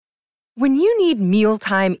When you need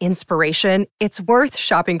mealtime inspiration, it's worth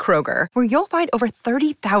shopping Kroger, where you'll find over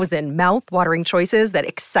 30,000 mouth-watering choices that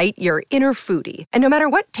excite your inner foodie. And no matter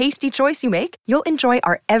what tasty choice you make, you'll enjoy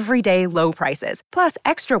our everyday low prices, plus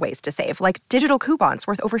extra ways to save, like digital coupons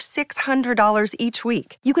worth over $600 each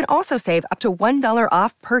week. You can also save up to $1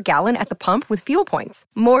 off per gallon at the pump with fuel points.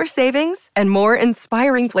 More savings and more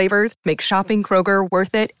inspiring flavors make shopping Kroger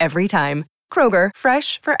worth it every time. Kroger,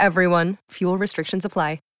 fresh for everyone. Fuel restrictions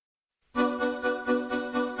apply.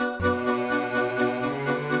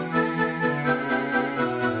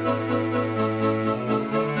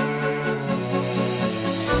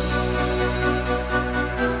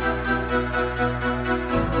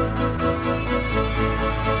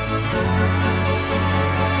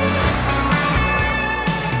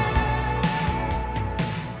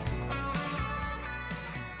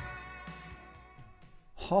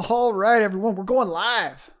 All right, everyone, we're going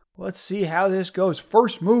live. Let's see how this goes.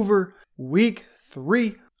 First mover, week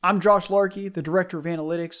 3. I'm Josh Larkey, the director of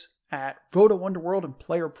analytics at Roto Underworld and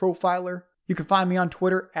Player Profiler. You can find me on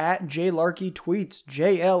Twitter at JLarkyTweets,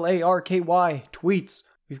 JLARKY tweets.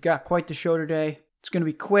 We've got quite the show today. It's going to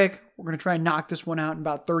be quick. We're going to try and knock this one out in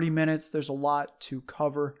about 30 minutes. There's a lot to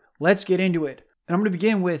cover. Let's get into it. And I'm going to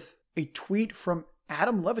begin with a tweet from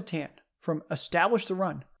Adam Levitan from Establish the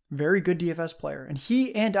Run. Very good DFS player. And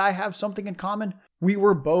he and I have something in common. We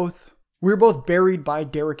were both buried by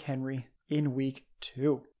Derrick Henry in week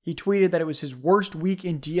 2. He tweeted that it was his worst week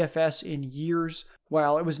in DFS in years.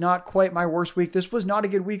 While it was not quite my worst week, this was not a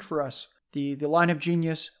good week for us. The lineup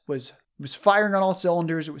genius was firing on all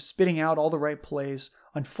cylinders. It was spitting out all the right plays.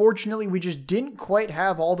 Unfortunately, we just didn't quite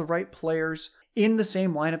have all the right players in the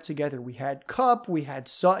same lineup together. We had Kupp, we had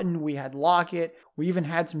Sutton, we had Lockett, we even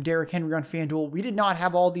had some Derrick Henry on FanDuel. We did not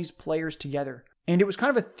have all these players together. And it was kind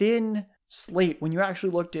of a thin slate when you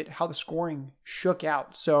actually looked at how the scoring shook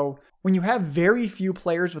out. So when you have very few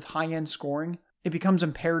players with high-end scoring, it becomes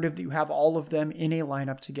imperative that you have all of them in a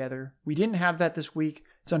lineup together. We didn't have that this week.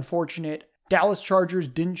 It's unfortunate. Dallas Chargers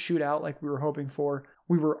didn't shoot out like we were hoping for.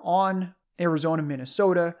 We were on Arizona,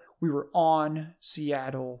 Minnesota. We were on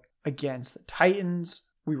Seattle against the Titans.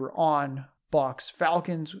 We were on Bucks,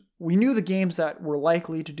 Falcons. We knew the games that were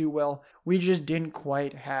likely to do well. We just didn't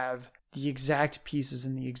quite have the exact pieces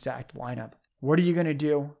in the exact lineup. What are you going to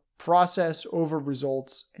do? Process over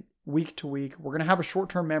results week to week. We're going to have a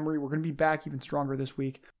short-term memory. We're going to be back even stronger this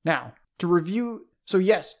week. Now, to review. So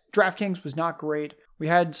yes, DraftKings was not great. We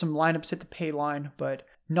had some lineups hit the pay line, but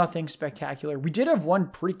nothing spectacular. We did have one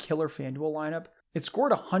pretty killer FanDuel lineup. It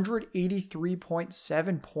scored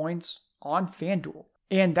 183.7 points on FanDuel.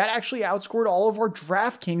 And that actually outscored all of our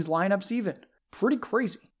DraftKings lineups even. Pretty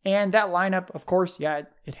crazy. And that lineup, of course, yeah,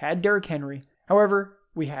 it had Derrick Henry. However,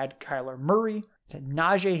 we had Kyler Murray, we had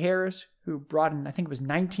Najee Harris, who brought in, I think it was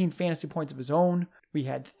 19 fantasy points of his own. We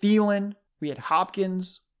had Thielen, we had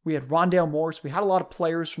Hopkins, we had Rondale Moore. So we had a lot of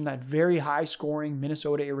players from that very high-scoring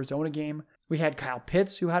Minnesota-Arizona game. We had Kyle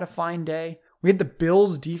Pitts, who had a fine day. We had the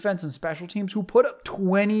Bills defense and special teams who put up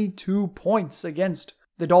 22 points against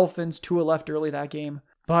the Dolphins. Tua left early that game.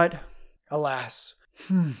 But alas,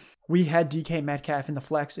 we had DK Metcalf in the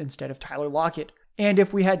flex instead of Tyler Lockett. And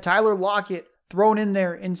if we had Tyler Lockett thrown in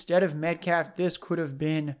there instead of Metcalf, this could have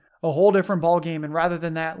been a whole different ballgame. And rather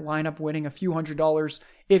than that lineup winning a few $100s,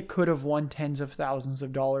 it could have won tens of thousands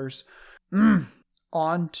of dollars.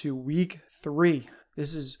 On to week 3.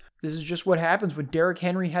 This is just what happens when Derrick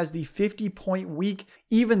Henry has the 50-point week,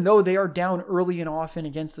 even though they are down early and often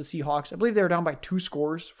against the Seahawks. I believe they were down by 2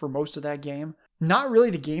 scores for most of that game. Not really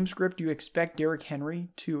the game script you expect Derrick Henry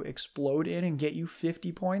to explode in and get you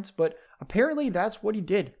 50 points, but apparently that's what he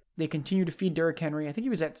did. They continue to feed Derrick Henry. I think he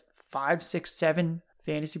was at 5, 6, 7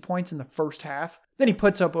 fantasy points in the first half. Then he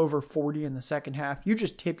puts up over 40 in the second half. You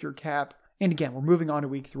just tip your cap. And again, we're moving on to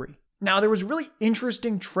week 3. Now, there was a really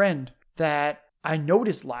interesting trend that I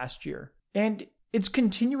noticed last year, and it's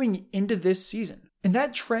continuing into this season. And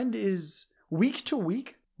that trend is week to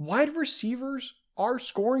week, wide receivers are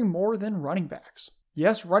scoring more than running backs.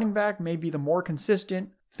 Yes, running back may be the more consistent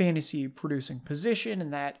fantasy producing position,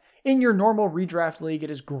 and that in your normal redraft league, it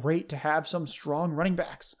is great to have some strong running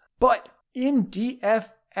backs. But in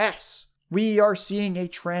DFS, we are seeing a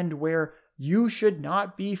trend where you should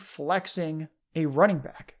not be flexing a running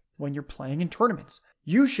back when you're playing in tournaments.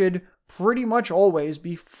 You should pretty much always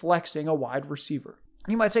be flexing a wide receiver.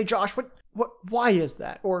 You might say, Josh, why is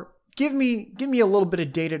that? Or give me a little bit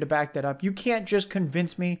of data to back that up. You can't just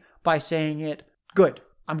convince me by saying it. Good.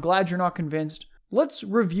 I'm glad you're not convinced. Let's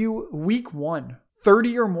review week 1.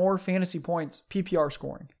 30 or more fantasy points, PPR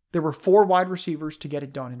scoring. There were 4 wide receivers to get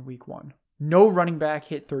it done in week 1. No running back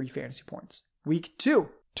hit 30 fantasy points. Week 2,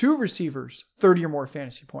 2 receivers, 30 or more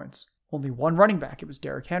fantasy points. Only 1 running back, it was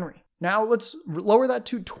Derrick Henry. Now let's lower that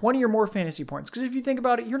to 20 or more fantasy points. Because if you think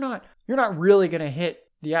about it, you're not really going to hit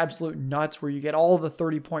the absolute nuts where you get all the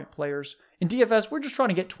 30-point players. In DFS, we're just trying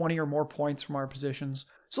to get 20 or more points from our positions.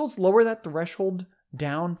 So let's lower that threshold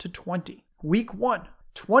down to 20. Week 1,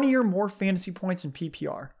 20 or more fantasy points in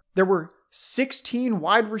PPR. There were 16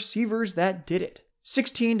 wide receivers that did it.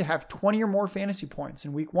 16 to have 20 or more fantasy points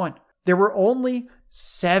in week 1. There were only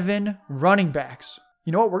 7 running backs.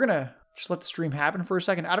 You know what? We're going to just let the stream happen for a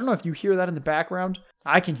second. I don't know if you hear that in the background.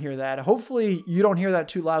 I can hear that. Hopefully you don't hear that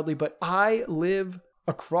too loudly, but I live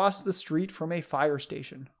across the street from a fire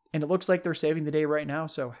station. And it looks like they're saving the day right now,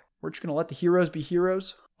 so we're just going to let the heroes be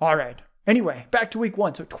heroes. All right. Anyway, back to week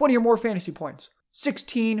 1. So 20 or more fantasy points.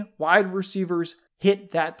 16 wide receivers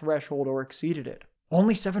hit that threshold or exceeded it.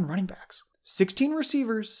 Only 7 running backs. 16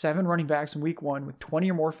 receivers, 7 running backs in week 1 with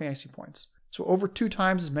 20 or more fantasy points. So over 2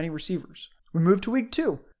 times as many receivers. We move to week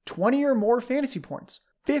 2. 20 or more fantasy points.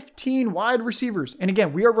 15 wide receivers. And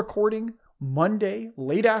again, we are recording Monday,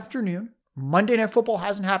 late afternoon. Monday Night Football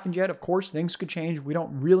hasn't happened yet. Of course, things could change. We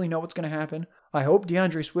don't really know what's going to happen. I hope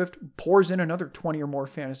DeAndre Swift pours in another 20 or more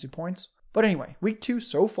fantasy points. But anyway, week 2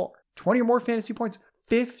 so far, 20 or more fantasy points,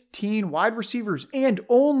 15 wide receivers, and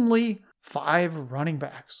only 5 running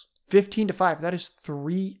backs. 15 to 5, that is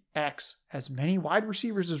 3x as many wide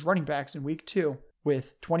receivers as running backs in week 2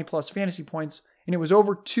 with 20 plus fantasy points, and it was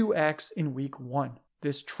over 2x in week 1.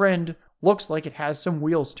 This trend looks like it has some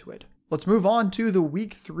wheels to it. Let's move on to the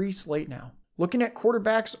week 3 slate now. Looking at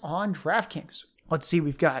quarterbacks on DraftKings. Let's see,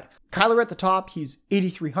 we've got Kyler at the top. He's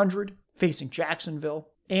 8,300 facing Jacksonville.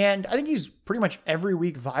 And I think he's pretty much every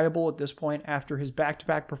week viable at this point after his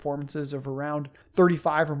back-to-back performances of around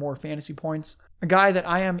 35 or more fantasy points. A guy that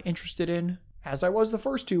I am interested in, as I was the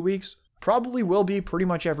first 2 weeks, probably will be pretty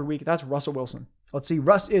much every week. That's Russell Wilson. Let's see,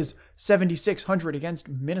 Russ is 7,600 against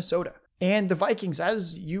Minnesota. And the Vikings,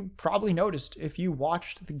 as you probably noticed if you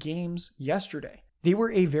watched the games yesterday, they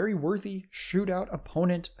were a very worthy shootout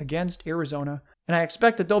opponent against Arizona. And I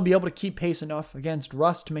expect that they'll be able to keep pace enough against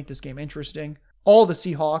Russ to make this game interesting. All the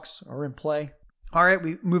Seahawks are in play. All right,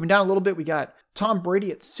 moving down a little bit, we got Tom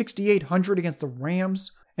Brady at 6,800 against the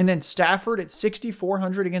Rams, and then Stafford at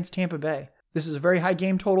 6,400 against Tampa Bay. This is a very high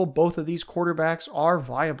game total. Both of these quarterbacks are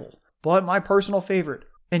viable. But my personal favorite,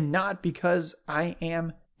 and not because I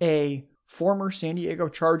am a former San Diego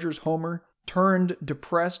Chargers homer turned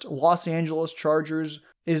depressed Los Angeles Chargers,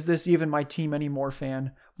 is this even my team anymore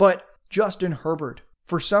fan, but Justin Herbert.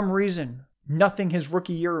 For some reason, nothing his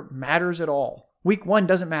rookie year matters at all. Week 1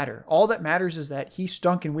 doesn't matter. All that matters is that he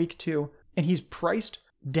stunk in week 2, and he's priced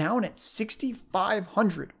down at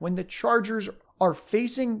 6,500 when the Chargers are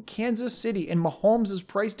facing Kansas City, and Mahomes is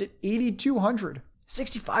priced at 8,200.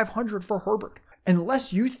 6,500 for Herbert.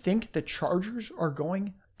 Unless you think the Chargers are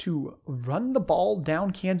going to run the ball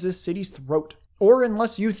down Kansas City's throat, or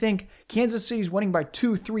unless you think Kansas City's winning by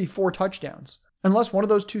 2, 3, 4 touchdowns, unless one of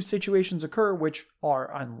those 2 situations occur, which are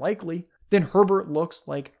unlikely, then Herbert looks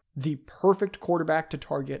like the perfect quarterback to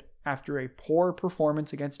target after a poor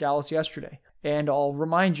performance against Dallas yesterday. And I'll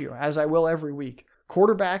remind you, as I will every week,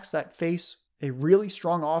 quarterbacks that face a really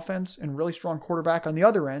strong offense and really strong quarterback on the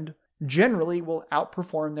other end generally will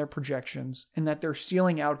outperform their projections, and that their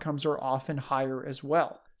ceiling outcomes are often higher as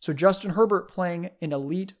well. So Justin Herbert playing an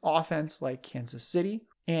elite offense like Kansas City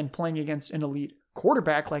and playing against an elite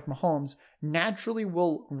quarterback like Mahomes naturally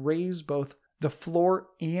will raise both the floor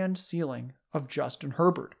and ceiling of Justin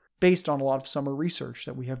Herbert based on a lot of summer research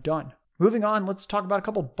that we have done. Moving on, let's talk about a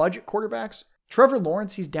couple budget quarterbacks. Trevor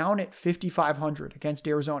Lawrence, he's down at 5,500 against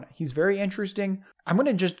Arizona. He's very interesting. I'm going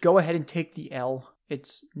to just go ahead and take the L.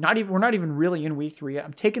 We're not even really in week 3 yet.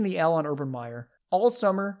 I'm taking the L on Urban Meyer. All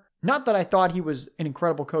summer, not that I thought he was an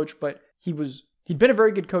incredible coach, but he'd been a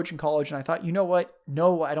very good coach in college, and I thought, you know what?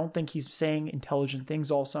 No, I don't think he's saying intelligent things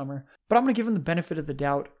all summer. But I'm going to give him the benefit of the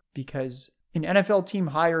doubt because an NFL team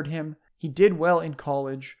hired him. He did well in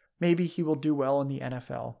college. Maybe he will do well in the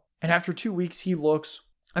NFL. And after 2 weeks,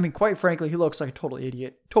 quite frankly, he looks like a total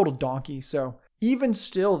idiot, total donkey. So even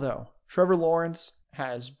still, though, Trevor Lawrence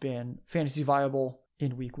has been fantasy viable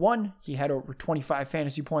in week 1. He had over 25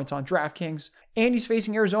 fantasy points on DraftKings, and he's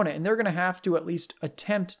facing Arizona, and they're going to have to at least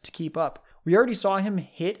attempt to keep up. We already saw him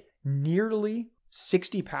hit nearly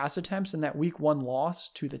 60 pass attempts in that week 1 loss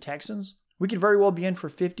to the Texans. We could very well be in for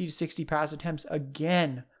 50 to 60 pass attempts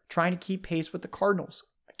again, trying to keep pace with the Cardinals.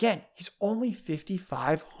 Again, he's only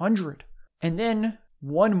 5,500. And then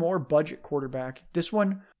one more budget quarterback. This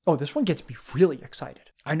one gets me really excited.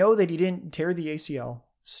 I know that he didn't tear the ACL.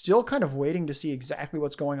 Still kind of waiting to see exactly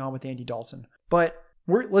what's going on with Andy Dalton. But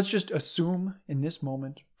let's just assume in this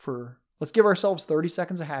moment let's give ourselves 30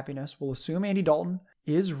 seconds of happiness. We'll assume Andy Dalton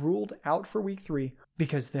is ruled out for week 3,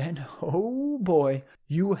 because then, oh boy,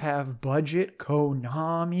 you have budget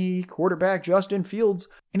Konami quarterback Justin Fields,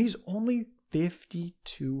 and he's only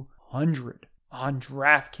 5,200 on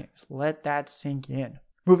DraftKings. Let that sink in.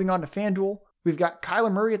 Moving on to FanDuel, we've got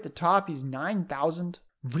Kyler Murray at the top. He's 9,000,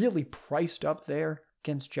 really priced up there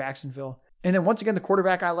against Jacksonville. And then once again, the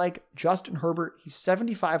quarterback I like, Justin Herbert. He's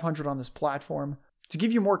 7,500 on this platform. To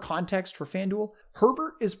give you more context for FanDuel,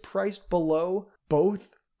 Herbert is priced below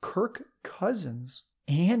both Kirk Cousins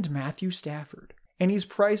and Matthew Stafford. And he's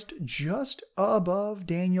priced just above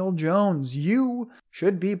Daniel Jones. You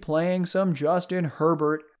should be playing some Justin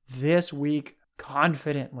Herbert this week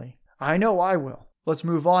confidently. I know I will. Let's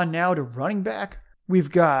move on now to running back.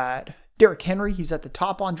 We've got Derrick Henry. He's at the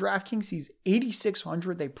top on DraftKings. He's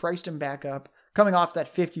 8,600. They priced him back up, coming off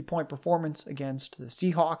that 50-point performance against the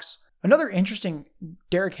Seahawks. Another interesting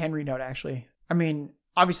Derrick Henry note, actually. I mean,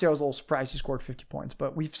 obviously I was a little surprised he scored 50 points,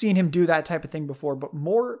 but we've seen him do that type of thing before. But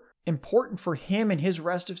more important for him and his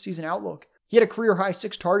rest of season outlook, he had a career-high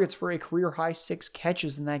 6 targets for a career-high 6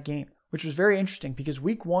 catches in that game, which was very interesting because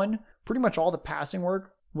week 1, pretty much all the passing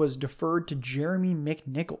work was deferred to Jeremy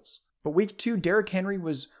McNichols. But week 2, Derrick Henry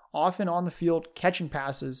was often on the field catching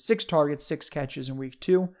passes, 6 targets, 6 catches in week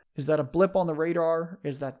 2. Is that a blip on the radar?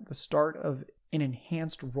 Is that the start of an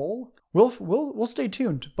enhanced role? We'll stay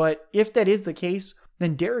tuned. But if that is the case,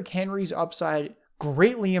 then Derrick Henry's upside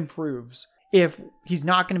greatly improves if he's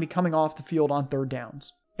not going to be coming off the field on third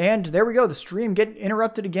downs. And there we go. The stream getting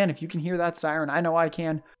interrupted again. If you can hear that siren, I know I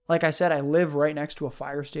can. Like I said, I live right next to a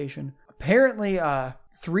fire station. Apparently,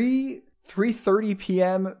 3:30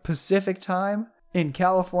 p.m. Pacific time in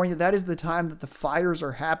California. That is the time that the fires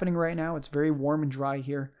are happening right now. It's very warm and dry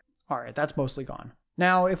here. All right, that's mostly gone.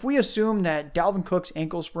 Now, if we assume that Dalvin Cook's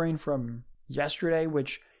ankle sprain from yesterday,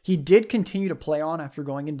 which he did continue to play on after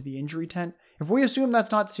going into the injury tent, if we assume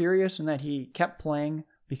that's not serious and that he kept playing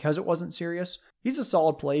because it wasn't serious, he's a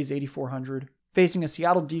solid play. He's 8,400. Facing a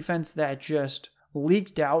Seattle defense that just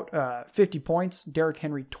leaked out 50 points. Derrick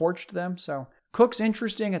Henry torched them. So Cook's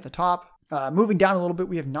interesting at the top. Moving down a little bit,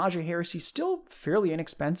 we have Najee Harris. He's still fairly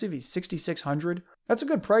inexpensive. He's 6,600. That's a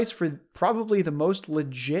good price for probably the most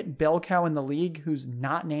legit bell cow in the league who's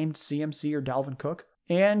not named CMC or Dalvin Cook.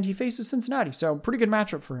 And he faces Cincinnati, so pretty good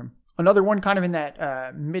matchup for him. Another one kind of in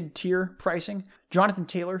that mid-tier pricing, Jonathan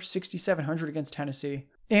Taylor, 6,700 against Tennessee.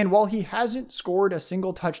 And while he hasn't scored a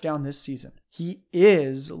single touchdown this season, he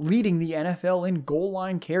is leading the NFL in goal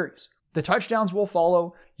line carries. The touchdowns will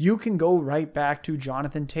follow. You can go right back to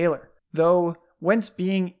Jonathan Taylor. Though Wentz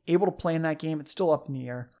being able to play in that game, it's still up in the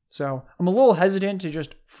air. So I'm a little hesitant to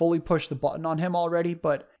just fully push the button on him already.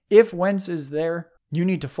 But if Wentz is there, you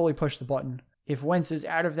need to fully push the button. If Wentz is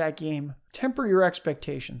out of that game, temper your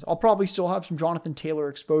expectations. I'll probably still have some Jonathan Taylor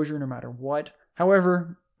exposure no matter what.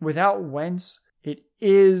 However, without Wentz,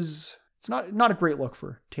 it's not a great look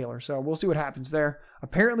for Taylor. So we'll see what happens there.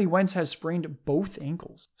 Apparently Wentz has sprained both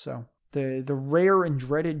ankles. So the rare and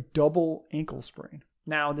dreaded double ankle sprain.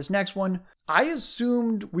 Now, this next one, I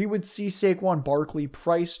assumed we would see Saquon Barkley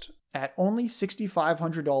priced at only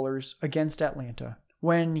 $6,500 against Atlanta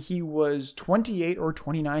when he was 28 or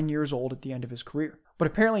 29 years old at the end of his career. But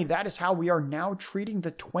apparently that is how we are now treating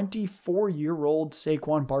the 24-year-old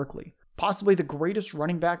Saquon Barkley, possibly the greatest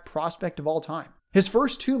running back prospect of all time. His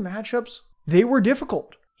first 2 matchups, they were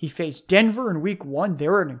difficult. He faced Denver in week 1. They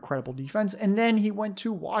were an incredible defense. And then he went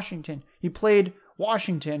to Washington. He played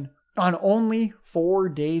Washington on only 4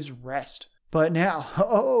 days rest. But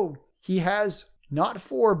now, he has not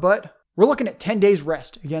 4, but we're looking at 10 days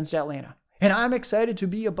rest against Atlanta. And I'm excited to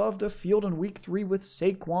be above the field in week 3 with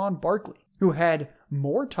Saquon Barkley, who had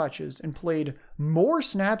more touches and played more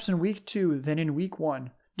snaps in week 2 than in week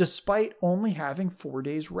 1, despite only having 4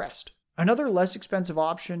 days rest. Another less expensive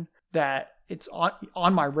option that it's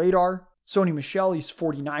on my radar, Sony Michel, he's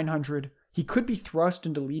 4,900. He could be thrust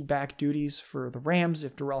into lead back duties for the Rams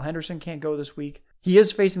if Darrell Henderson can't go this week. He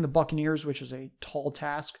is facing the Buccaneers, which is a tall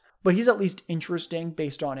task, but he's at least interesting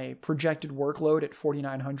based on a projected workload at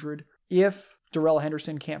 4,900 if Darrell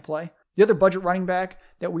Henderson can't play. The other budget running back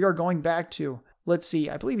that we are going back to, let's see,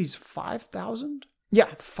 I believe he's 5,000?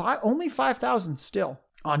 Yeah, only 5,000 still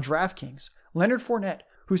on DraftKings. Leonard Fournette,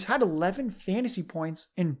 who's had 11 fantasy points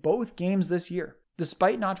in both games this year,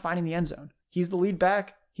 despite not finding the end zone. He's the lead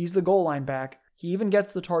back. He's the goal line back. He even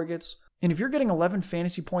gets the targets. And if you're getting 11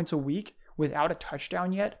 fantasy points a week without a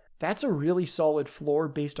touchdown yet, that's a really solid floor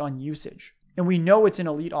based on usage. And we know it's an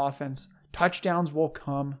elite offense. Touchdowns will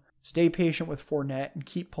come. Stay patient with Fournette and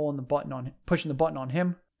keep pushing the button on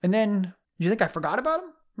him. And then Do you think I forgot about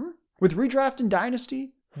him? With Redraft and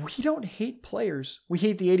Dynasty, we don't hate players. We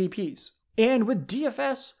hate the ADPs. And with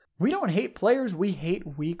DFS, we don't hate players. We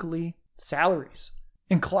hate weekly salaries.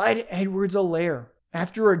 And Clyde Edwards-Helaire,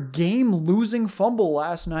 after a game-losing fumble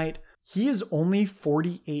last night, he is only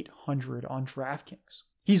 4,800 on DraftKings.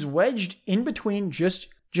 He's wedged in between, just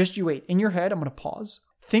you wait. In your head, I'm going to pause.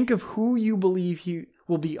 Think of who you believe he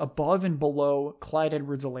will be above and below Clyde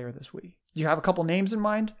Edwards-Helaire this week. You have a couple names in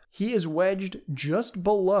mind? He is wedged just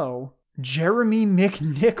below Jeremy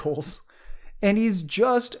McNichols, and he's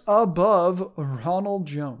just above Ronald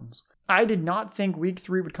Jones. I did not think week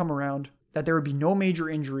 3 would come around, that there would be no major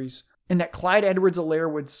injuries, and that Clyde Edwards-Helaire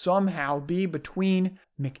would somehow be between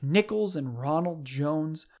McNichols and Ronald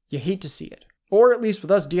Jones. You hate to see it. Or at least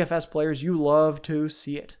with us DFS players, you love to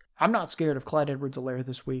see it. I'm not scared of Clyde Edwards-Helaire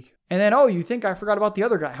this week. And then, you think I forgot about the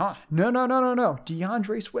other guy, huh? No.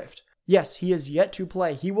 DeAndre Swift. Yes, he is yet to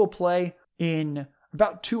play. He will play in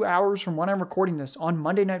about 2 hours from when I'm recording this on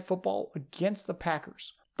Monday Night Football against the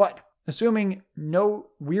Packers. But assuming no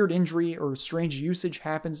weird injury or strange usage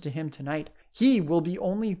happens to him tonight, he will be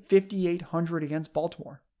only 5,800 against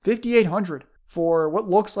Baltimore. 5,800 for what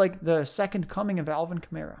looks like the second coming of Alvin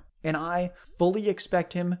Kamara. And I fully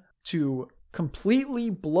expect him to completely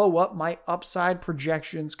blow up my upside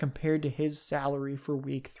projections compared to his salary for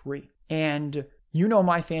week 3. And you know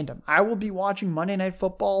my fandom. I will be watching Monday Night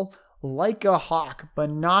Football like a hawk,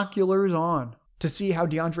 binoculars on, to see how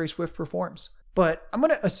DeAndre Swift performs. But I'm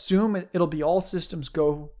going to assume it'll be all systems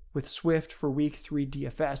go with Swift for week 3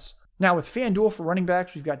 DFS. Now with FanDuel for running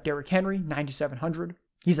backs, we've got Derrick Henry, 9,700.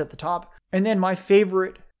 He's at the top. And then my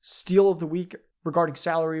favorite steal of the week regarding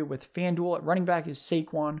salary with FanDuel at running back is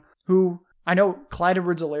Saquon, who I know Clyde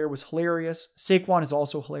Edwards-Helaire was hilarious. Saquon is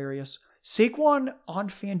also hilarious. Saquon on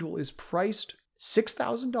FanDuel is priced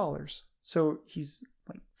 $6,000. So he's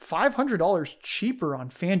like $500 cheaper on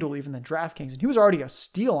FanDuel even than DraftKings. And he was already a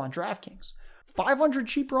steal on DraftKings. $500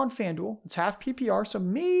 cheaper on FanDuel. It's half PPR, so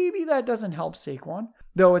maybe that doesn't help Saquon.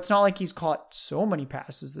 Though it's not like he's caught so many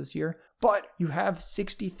passes this year. But you have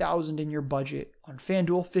 $60,000 in your budget on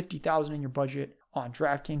FanDuel, $50,000 in your budget on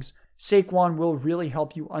DraftKings. Saquon will really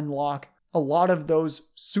help you unlock a lot of those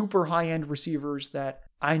super high-end receivers that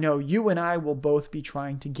I know you and I will both be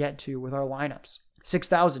trying to get to with our lineups.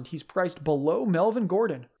 $6,000. He's priced below Melvin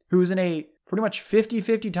Gordon, who's in a pretty much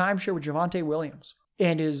 50-50 timeshare with Javonte Williams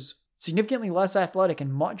and is significantly less athletic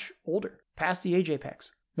and much older, past the age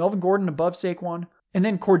apex. Melvin Gordon above Saquon, and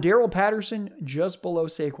then Cordarrelle Patterson just below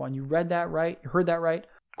Saquon. You read that right. You heard that right.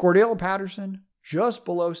 Cordarrelle Patterson just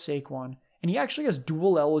below Saquon, and he actually has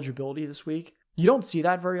dual eligibility this week. You don't see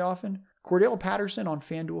that very often. Cordarrelle Patterson on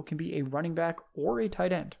FanDuel can be a running back or a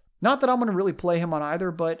tight end. Not that I'm going to really play him on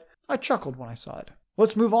either, but I chuckled when I saw it.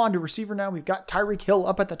 Let's move on to receiver now. We've got Tyreek Hill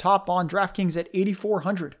up at the top on DraftKings at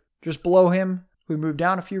 8,400. Just below him, we move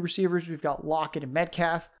down a few receivers. We've got Lockett and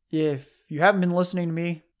Metcalf. If you haven't been listening to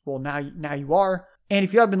me, well, now you are. And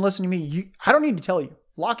if you have been listening to me, I don't need to tell you.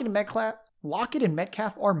 Lockett and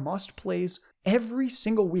Metcalf are must plays every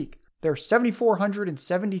single week. They're 7,400 and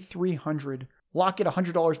 7,300. Lockett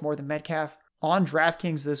 $100 more than Metcalf on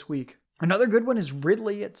DraftKings this week. Another good one is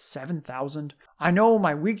Ridley at 7,000. I know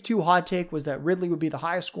my week 2 hot take was that Ridley would be the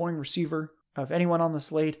highest scoring receiver of anyone on the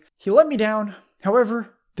slate. He let me down.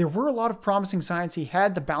 However, there were a lot of promising signs. He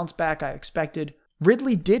had the bounce back I expected.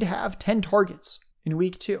 Ridley did have 10 targets in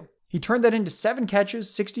week 2. He turned that into 7 catches,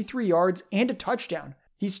 63 yards, and a touchdown.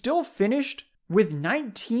 He still finished with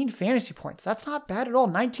 19 fantasy points. That's not bad at all.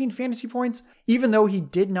 19 fantasy points, even though he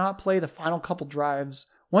did not play the final couple drives.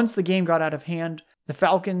 Once the game got out of hand, the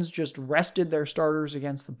Falcons just rested their starters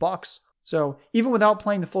against the Bucs. So even without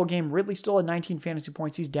playing the full game, Ridley still had 19 fantasy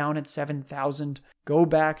points. He's down at 7,000. Go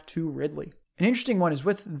back to Ridley. An interesting one is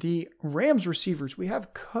with the Rams receivers. We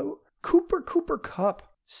have Cooper Kupp,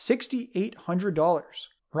 $6,800.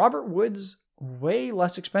 Robert Woods, way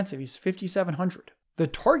less expensive. He's $5,700. The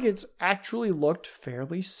targets actually looked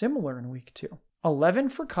fairly similar in week 2. 11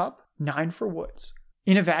 for Kupp, 9 for Woods.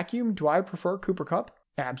 In a vacuum, do I prefer Cooper Kupp?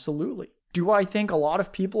 Absolutely. Do I think a lot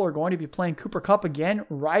of people are going to be playing Cooper Kupp again,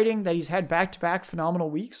 riding that he's had back-to-back phenomenal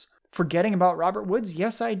weeks, forgetting about Robert Woods?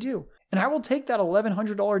 Yes, I do. And I will take that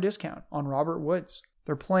 $1,100 discount on Robert Woods.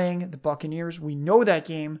 They're playing the Buccaneers. We know that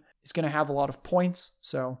game is going to have a lot of points,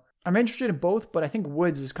 so I'm interested in both, but I think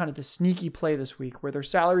Woods is kind of the sneaky play this week where their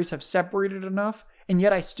salaries have separated enough, and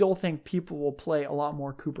yet I still think people will play a lot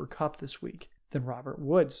more Cooper Kupp this week than Robert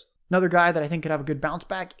Woods. Another guy that I think could have a good bounce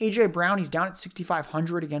back, A.J. Brown. He's down at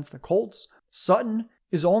 6,500 against the Colts. Sutton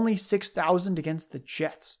is only 6,000 against the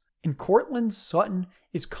Jets. And Courtland Sutton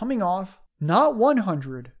is coming off not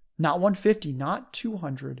 100, not 150, not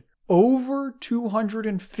 200, over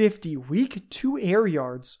 250 week 2 air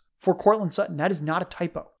yards for Courtland Sutton. That is not a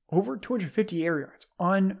typo. Over 250 air yards.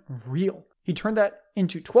 Unreal. He turned that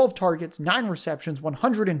into 12 targets, 9 receptions,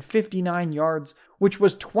 159 yards, which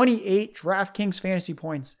was 28 DraftKings fantasy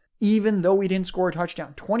points, even though he didn't score a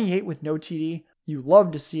touchdown. 28 with no TD. You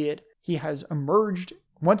love to see it. He has emerged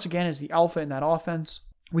once again as the alpha in that offense.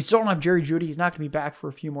 We still don't have Jerry Jeudy. He's not going to be back for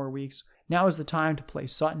a few more weeks. Now is the time to play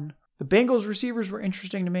Sutton. The Bengals receivers were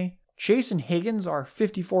interesting to me. Chase and Higgins are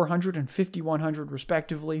 5,400 and 5,100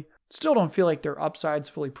 respectively. Still don't feel like their upside's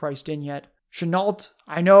fully priced in yet. Shenault,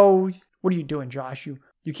 I know. What are you doing, Josh?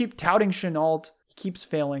 You keep touting Shenault. He keeps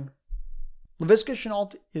failing. Laviska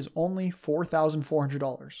Shenault is only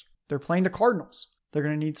 $4,400. They're playing the Cardinals. They're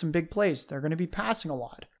going to need some big plays. They're going to be passing a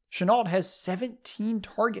lot. Shenault has 17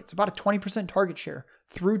 targets, about a 20% target share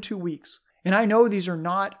through 2 weeks. And I know these are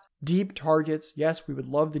not deep targets. Yes, we would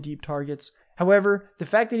love the deep targets. However, the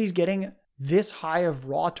fact that he's getting this high of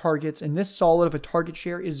raw targets and this solid of a target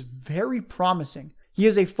share is very promising. He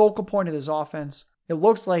is a focal point of this offense. It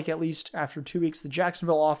looks like, at least after 2 weeks, the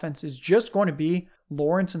Jacksonville offense is just going to be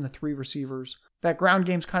Lawrence and the 3 receivers. That ground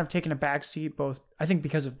game's kind of taken a backseat, both, I think,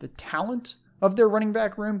 because of the talent of their running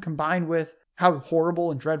back room combined with how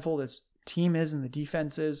horrible and dreadful this team is and the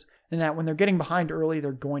defense is, and that when they're getting behind early,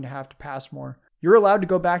 they're going to have to pass more. You're allowed to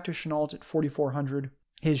go back to Shenault at 4,400.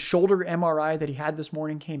 His shoulder MRI that he had this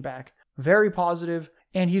morning came back very positive,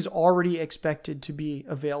 and he's already expected to be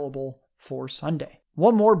available for Sunday.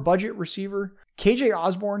 One more budget receiver, KJ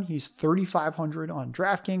Osborne. He's 3,500 on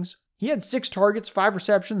DraftKings. He had 6 targets, 5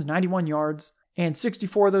 receptions, 91 yards, and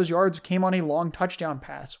 64 of those yards came on a long touchdown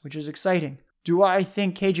pass, which is exciting. Do I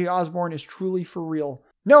think KJ Osborne is truly for real?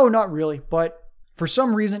 No, not really, but for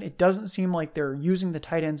some reason, it doesn't seem like they're using the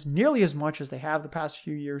tight ends nearly as much as they have the past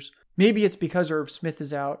few years. Maybe it's because Irv Smith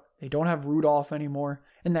is out, they don't have Rudolph anymore,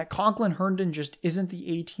 and that Conklin Herndon just isn't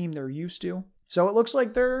the A-team they're used to. So it looks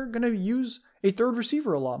like they're going to use a third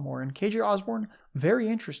receiver a lot more, and KJ Osborne, very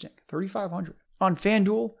interesting, 3,500. On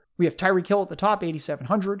FanDuel, we have Tyreek Hill at the top,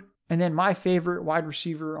 8,700, and then my favorite wide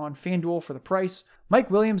receiver on FanDuel for the price,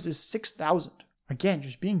 Mike Williams, is 6,000. Again,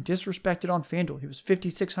 just being disrespected on FanDuel. He was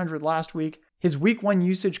 5,600 last week. His week 1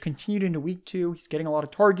 usage continued into week 2. He's getting a lot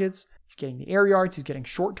of targets. He's getting the air yards. He's getting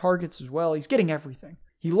short targets as well. He's getting everything.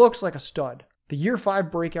 He looks like a stud. The year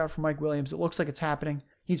 5 breakout for Mike Williams, it looks like it's happening.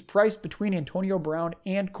 He's priced between Antonio Brown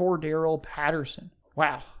and Cordarrelle Patterson.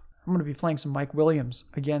 Wow. I'm going to be playing some Mike Williams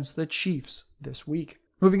against the Chiefs this week.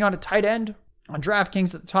 Moving on to tight end. On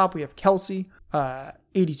DraftKings at the top, we have Kelsey,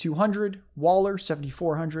 8,200. Waller,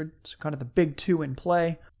 7,400. So kind of the big 2 in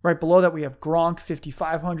play. Right below that, we have Gronk,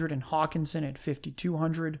 5,500, and Hawkinson at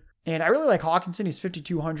 5,200. And I really like Hawkinson. He's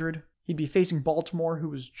 5,200. He'd be facing Baltimore, who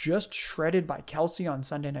was just shredded by Kelsey on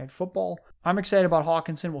Sunday Night Football. I'm excited about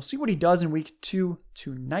Hawkinson. We'll see what he does in week 2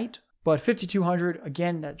 tonight. But 5,200,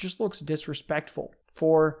 again, that just looks disrespectful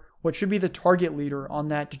for what should be the target leader on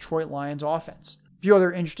that Detroit Lions offense. A few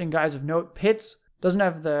other interesting guys of note. Pitts doesn't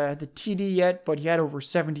have the TD yet, but he had over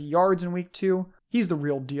 70 yards in week 2. He's the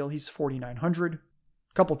real deal. He's 4,900.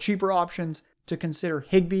 A couple cheaper options to consider.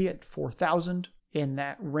 Higbee at 4,000 in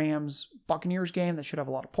that Rams-Buccaneers game that should have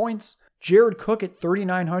a lot of points. Jared Cook at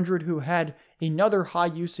 3,900, who had another high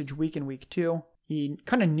usage week in week 2. He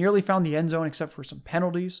kind of nearly found the end zone except for some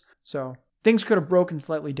penalties. So things could have broken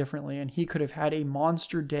slightly differently, and he could have had a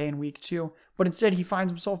monster day in week 2. But instead, he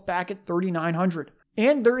finds himself back at 3,900.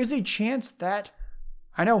 And there is a chance that,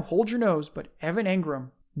 I know, hold your nose, but Evan Engram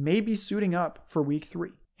may be suiting up for week 3.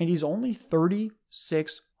 And he's only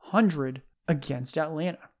 3,600 against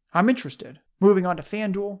Atlanta. I'm interested. Moving on to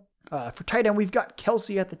FanDuel. For tight end, we've got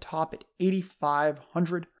Kelsey at the top at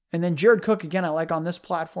 8,500. And then Jared Cook, again, I like on this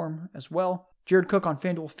platform as well. Jared Cook on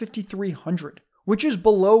FanDuel, 5,300, which is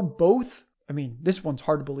below both. I mean, this one's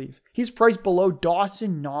hard to believe. He's priced below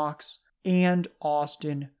Dawson Knox and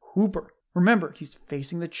Austin Hooper. Remember, he's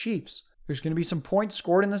facing the Chiefs. There's going to be some points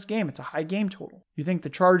scored in this game. It's a high game total. You think the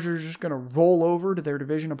Chargers are just going to roll over to their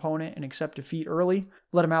division opponent and accept defeat early?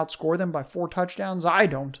 Let them outscore them by 4 touchdowns? I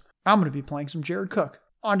don't. I'm going to be playing some Jared Cook.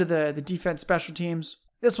 On to the defense special teams.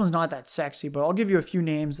 This one's not that sexy, but I'll give you a few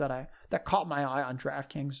names that caught my eye on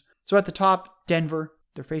DraftKings. So at the top, Denver.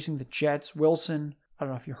 They're facing the Jets. Wilson, I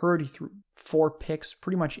don't know if you heard, he threw 4 picks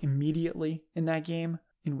pretty much immediately in that game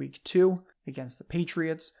in week 2 against the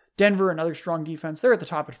Patriots. Denver, another strong defense. They're at the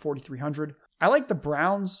top at 4,300. I like the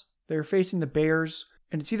Browns. They're facing the Bears,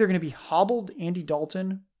 and it's either going to be hobbled Andy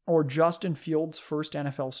Dalton or Justin Fields' first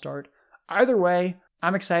NFL start. Either way,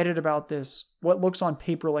 I'm excited about this. What looks on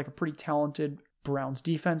paper like a pretty talented Browns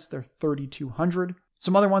defense. They're 3,200.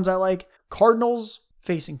 Some other ones I like. Cardinals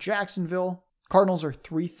facing Jacksonville. Cardinals are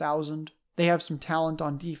 3,000. They have some talent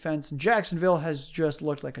on defense, and Jacksonville has just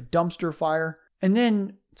looked like a dumpster fire. And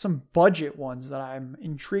then some budget ones that I'm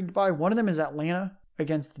intrigued by. One of them is Atlanta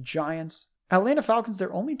against the Giants. Atlanta Falcons,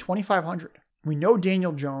 they're only 2,500. We know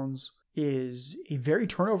Daniel Jones is a very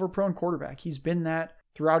turnover-prone quarterback. He's been that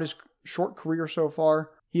throughout his short career so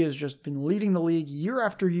far. He has just been leading the league year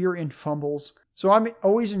after year in fumbles. So I'm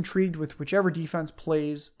always intrigued with whichever defense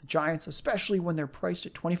plays the Giants, especially when they're priced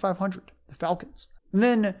at 2,500, the Falcons. And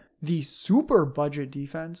then the super budget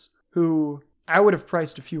defense, who I would have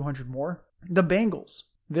priced a few hundred more, the Bengals.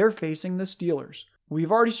 They're facing the Steelers.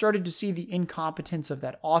 We've already started to see the incompetence of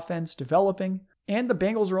that offense developing, and the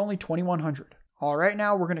Bengals are only 2,100. All right,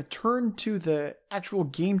 now we're going to turn to the actual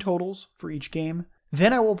game totals for each game.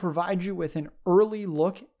 Then I will provide you with an early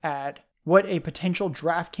look at what a potential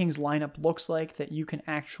DraftKings lineup looks like that you can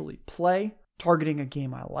actually play, targeting a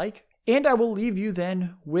game I like. And I will leave you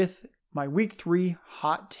then with my Week 3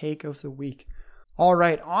 hot take of the week. All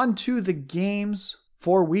right, on to the games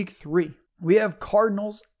for Week 3. We have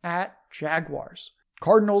Cardinals at Jaguars.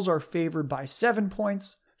 Cardinals are favored by 7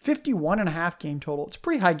 points, 51.5 game total. It's a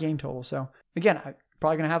pretty high game total. So again, I'm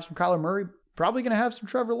probably going to have some Kyler Murray, probably going to have some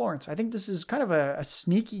Trevor Lawrence. I think this is kind of a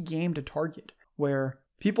sneaky game to target where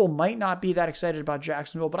people might not be that excited about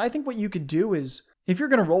Jacksonville, but I think what you could do is, if you're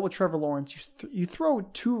going to roll with Trevor Lawrence, you throw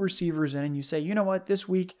 2 receivers in and you say, you know what, this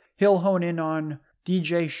week he'll hone in on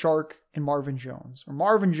DJ Chark and Marvin Jones, or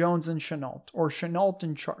Marvin Jones and Shenault, or Shenault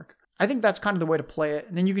and Chark. I think that's kind of the way to play it,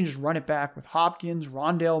 and then you can just run it back with Hopkins,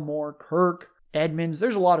 Rondale Moore, Kirk, Edmonds.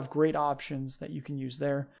 There's a lot of great options that you can use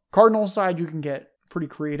there. Cardinals side, you can get pretty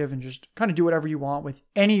creative and just kind of do whatever you want with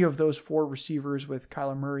any of those 4 receivers with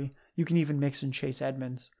Kyler Murray. You can even mix in Chase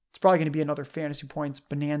Edmonds. It's probably going to be another fantasy points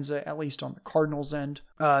bonanza, at least on the Cardinals end.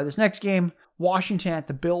 This next game, Washington at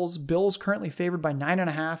the Bills. Bills currently favored by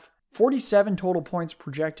 9.5. 47 total points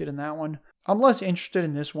projected in that one. I'm less interested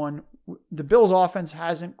in this one. The Bills offense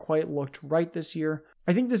hasn't quite looked right this year.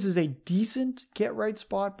 I think this is a decent get right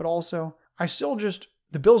spot, but also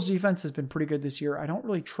the Bills defense has been pretty good this year. I don't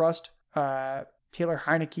really trust Taylor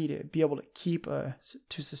Heineke to be able to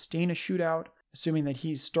sustain a shootout, assuming that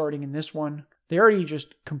he's starting in this one. They already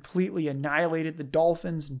just completely annihilated the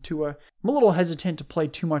Dolphins and Tua. I'm a little hesitant to play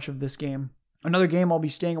too much of this game. Another game I'll be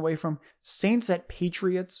staying away from, Saints at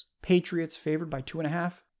Patriots. Patriots favored by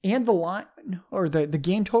 2.5. And the line, or the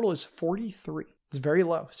game total is 43. It's very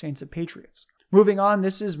low, Saints at Patriots. Moving on,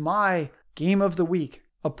 this is my game of the week.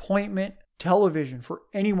 Appointment television for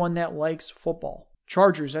anyone that likes football.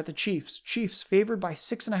 Chargers at the Chiefs. Chiefs favored by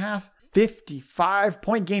 6.5.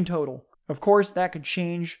 55-point game total. Of course, that could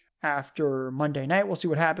change after Monday night. We'll see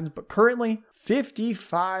what happens. But currently,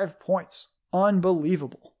 55 points.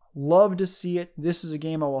 Unbelievable. Love to see it. This is a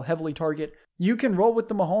game I will heavily target. You can roll with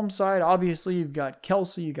the Mahomes side. Obviously, you've got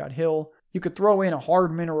Kelsey, you got Hill. You could throw in a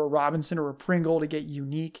Hardman or a Robinson or a Pringle to get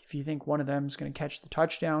unique if you think one of them is going to catch the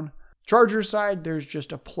touchdown. Chargers side, there's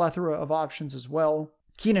just a plethora of options as well.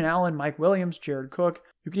 Keenan Allen, Mike Williams, Jared Cook.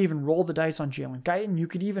 You could even roll the dice on Jalen Guyton. You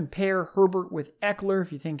could even pair Herbert with Eckler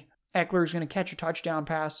if you think Eckler is going to catch a touchdown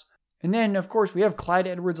pass. And then, of course, we have Clyde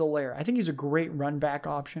Edwards-Helaire. I think he's a great run back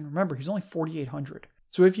option. Remember, he's only 4,800.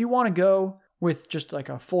 So if you want to go with just like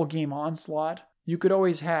a full game onslaught, you could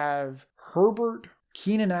always have Herbert,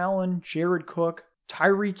 Keenan Allen, Jared Cook,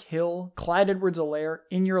 Tyreek Hill, Clyde Edwards-Helaire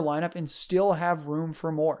in your lineup and still have room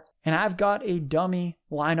for more. And I've got a dummy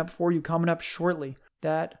lineup for you coming up shortly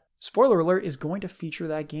that, spoiler alert, is going to feature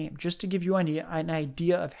that game, just to give you an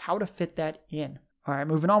idea of how to fit that in. All right,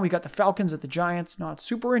 moving on, we got the Falcons at the Giants. Not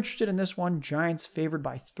super interested in this one. Giants favored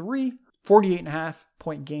by 3, 48.5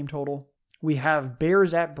 point game total. We have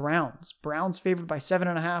Bears at Browns. Browns favored by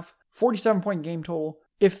 7.5, 47 point game total.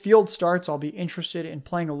 If Fields starts, I'll be interested in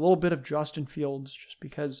playing a little bit of Justin Fields just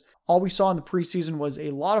because all we saw in the preseason was a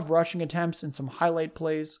lot of rushing attempts and some highlight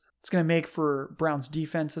plays. It's going to make for Browns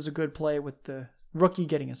defense as a good play with the rookie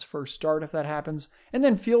getting his first start if that happens. And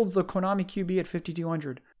then Fields, the Konami QB at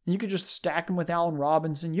 5,200. You could just stack him with Allen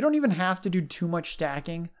Robinson. You don't even have to do too much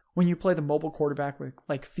stacking when you play the mobile quarterback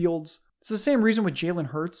like Fields. It's the same reason with Jalen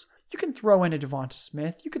Hurts. You can throw in a Devonta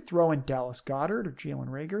Smith. You could throw in Dallas Goedert or Jalen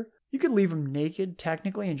Reagor. You could leave him naked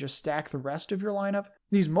technically and just stack the rest of your lineup.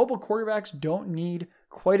 These mobile quarterbacks don't need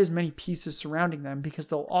quite as many pieces surrounding them because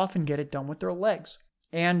they'll often get it done with their legs.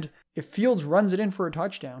 And if Fields runs it in for a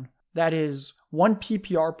touchdown, that is 1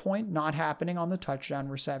 PPR point not happening on the touchdown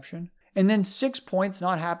reception, and then 6 points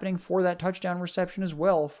not happening for that touchdown reception as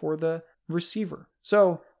well for the receiver.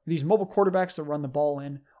 So these mobile quarterbacks that run the ball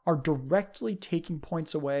in are directly taking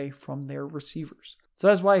points away from their receivers. So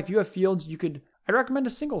that's why if you have Fields, I'd recommend a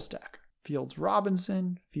single stack. Fields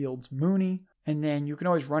Robinson, Fields Mooney. And then you can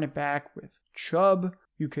always run it back with Chubb.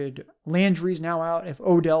 Landry's now out. If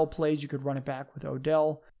Odell plays, you could run it back with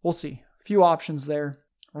Odell. We'll see. A few options there.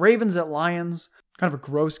 Ravens at Lions. Kind of a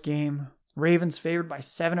gross game. Ravens favored by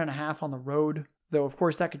 7.5 on the road. Though, of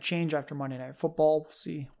course, that could change after Monday Night Football. We'll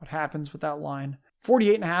see what happens with that line.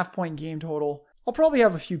 48.5 point game total. I'll probably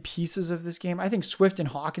have a few pieces of this game. I think Swift and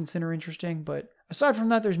Hawkinson are interesting, but aside from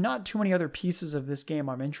that, there's not too many other pieces of this game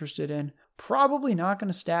I'm interested in. Probably not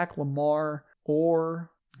going to stack Lamar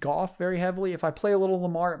or Goff very heavily. If I play a little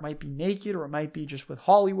Lamar, it might be naked, or it might be just with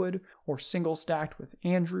Hollywood, or single stacked with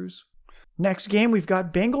Andrews. Next game, we've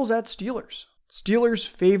got Bengals at Steelers. Steelers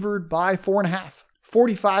favored by 4.5.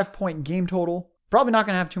 45 point game total. Probably not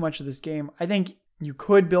going to have too much of this game. I think you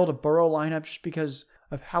could build a Burrow lineup just because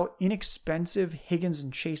of how inexpensive Higgins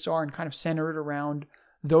and Chase are and kind of center it around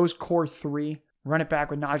those core three. Run it back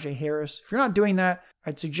with Najee Harris. If you're not doing that,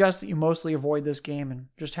 I'd suggest that you mostly avoid this game and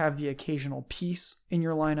just have the occasional piece in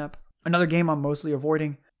your lineup. Another game I'm mostly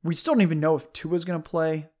avoiding. We still don't even know if Tua's going to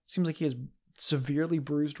play. Seems like he has severely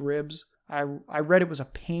bruised ribs. I read it was a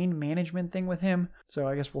pain management thing with him, so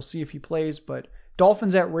I guess we'll see if he plays. But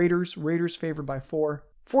Dolphins at Raiders. Raiders favored by 4.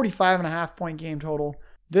 45.5 point game total.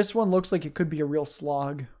 This one looks like it could be a real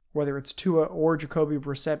slog, whether it's Tua or Jacoby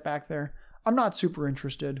Brissett back there. I'm not super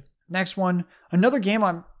interested. Next one, another game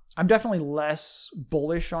I'm definitely less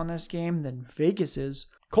bullish on this game than Vegas is.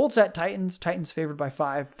 Colts at Titans. Titans favored by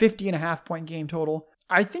 5. 50.5 point game total.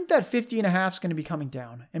 I think that 50.5 is going to be coming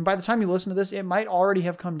down. And by the time you listen to this, it might already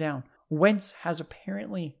have come down. Wentz has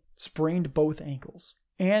apparently sprained both ankles.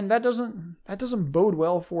 And that doesn't bode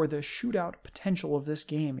well for the shootout potential of this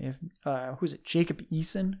game if Jacob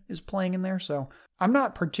Eason is playing in there. So I'm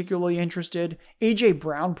not particularly interested. A.J.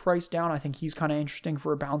 Brown priced down. I think he's kind of interesting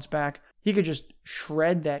for a bounce back. He could just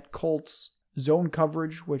shred that Colts zone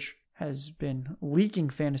coverage, which has been leaking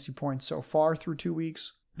fantasy points so far through 2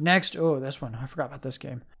 weeks. Next, this one. I forgot about this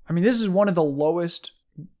game. I mean, this is one of the lowest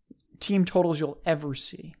team totals you'll ever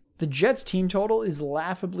see. The Jets team total is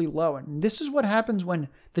laughably low, and this is what happens when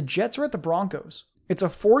the Jets are at the Broncos. It's a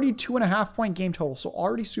 42.5 point game total, so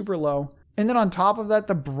already super low. And then on top of that,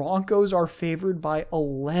 the Broncos are favored by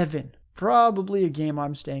 11. Probably a game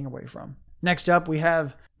I'm staying away from. Next up, we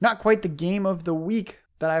have not quite the game of the week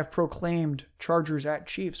that I've proclaimed, Chargers at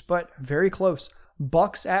Chiefs, but very close.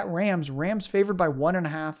 Bucks at Rams. Rams favored by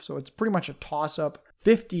 1.5, so it's pretty much a toss-up.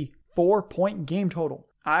 54 point game total.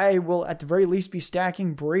 I will at the very least be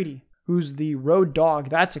stacking Brady, who's the road dog.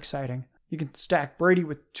 That's exciting. You can stack Brady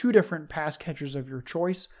with 2 different pass catchers of your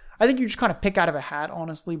choice. I think you just kind of pick out of a hat,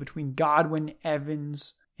 honestly, between Godwin,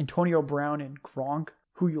 Evans, Antonio Brown, and Gronk,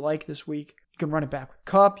 who you like this week. You can run it back with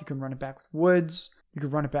Kupp. You can run it back with Woods. You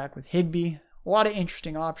can run it back with Higbee. A lot of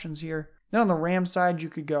interesting options here. Then on the Rams side, you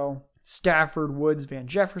could go Stafford, Woods, Van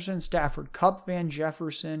Jefferson, Stafford, Kupp, Van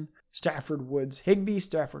Jefferson, Stafford, Woods, Higbee,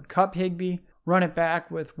 Stafford, Kupp, Higbee. Run it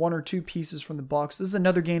back with 1 or 2 pieces from the Bucs. This is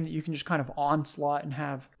another game that you can just kind of onslaught and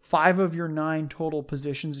have 5 of your 9 total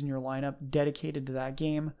positions in your lineup dedicated to that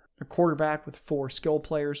game. A quarterback with 4 skill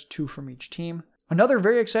players, 2 from each team. Another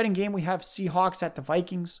very exciting game, we have Seahawks at the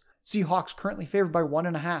Vikings. Seahawks currently favored by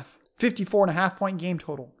 1.5. 54.5 point game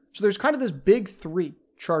total. So there's kind of this big 3.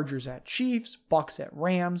 Chargers at Chiefs, Bucs at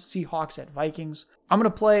Rams, Seahawks at Vikings. I'm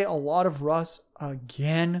going to play a lot of Russ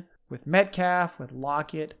again with Metcalf, with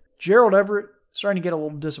Lockett. Gerald Everett starting to get a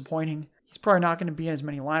little disappointing. He's probably not going to be in as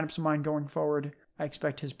many lineups of mine going forward. I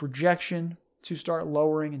expect his projection to start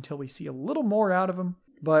lowering until we see a little more out of him.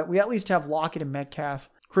 But we at least have Lockett and Metcalf.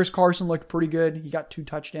 Chris Carson looked pretty good. He got 2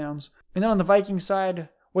 touchdowns. And then on the Vikings side,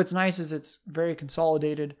 what's nice is it's very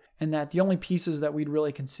consolidated, and that the only pieces that we'd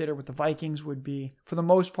really consider with the Vikings would be, for the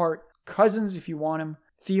most part, Cousins if you want him,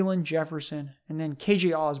 Thielen, Jefferson, and then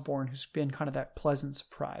KJ Osborne, who's been kind of that pleasant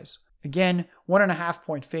surprise. Again, 1.5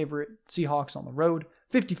 point favorite, Seahawks on the road.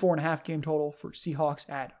 54.5 game total for Seahawks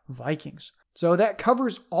at Vikings. So that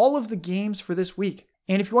covers all of the games for this week.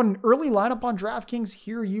 And if you want an early lineup on DraftKings,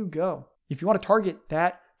 here you go. If you want to target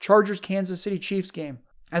that Chargers-Kansas City Chiefs game,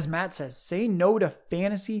 as Matt says, say no to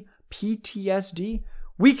fantasy PTSD.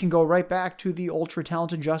 We can go right back to the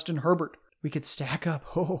ultra-talented Justin Herbert. We could stack up.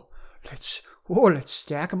 Let's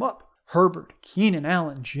stack them up. Herbert, Keenan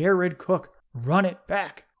Allen, Jared Cook. Run it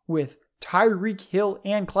back with Tyreek Hill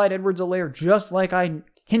and Clyde Edwards-Helaire, just like I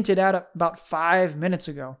hinted at about 5 minutes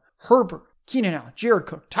ago. Herbert, Keenan Allen, Jared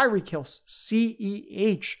Cook, Tyreek Hill,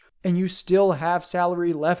 CEH, and you still have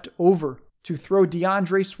salary left over to throw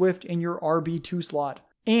DeAndre Swift in your RB2 slot.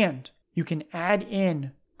 And you can add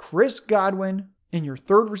in Chris Godwin in your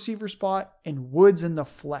 3rd receiver spot and Woods in the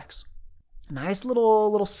flex. Nice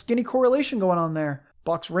little skinny correlation going on there.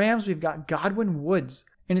 Bucs Rams, we've got Godwin Woods.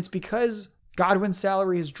 And it's because Godwin's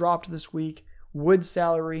salary has dropped this week. Woods'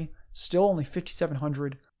 salary still only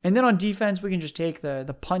 $5,700. And then on defense, we can just take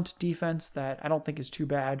the punt defense that I don't think is too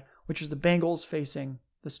bad, which is the Bengals facing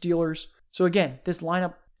the Steelers. So again, this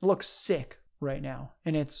lineup looks sick right now.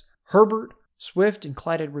 And it's Herbert, Swift, and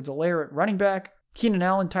Clyde Edwards-Helaire at running back, Keenan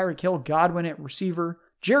Allen, Tyreek Hill, Godwin at receiver,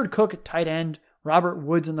 Jared Cook at tight end, Robert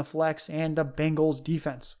Woods in the flex, and the Bengals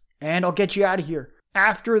defense. And I'll get you out of here.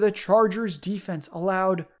 After the Chargers defense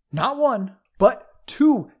allowed not one, but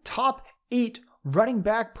 2 top 8 running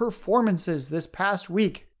back performances this past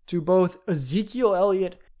week to both Ezekiel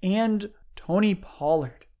Elliott and Tony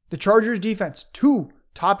Pollard. The Chargers defense, 2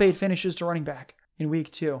 top 8 finishes to running back in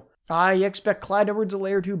week 2. I expect Clyde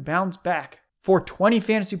Edwards-Helaire to bounce back for 20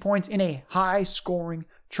 fantasy points in a high-scoring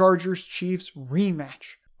Chargers-Chiefs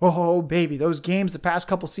rematch. Oh, baby, those games the past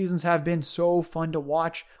couple seasons have been so fun to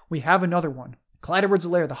watch. We have another one. Clyde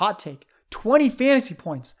Edwards-Helaire, the hot take, 20 fantasy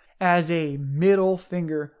points as a middle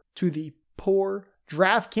finger to the poor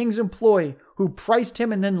DraftKings employee who priced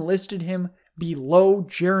him and then listed him below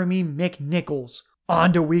Jeremy McNichols.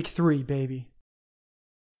 On to week 3, baby.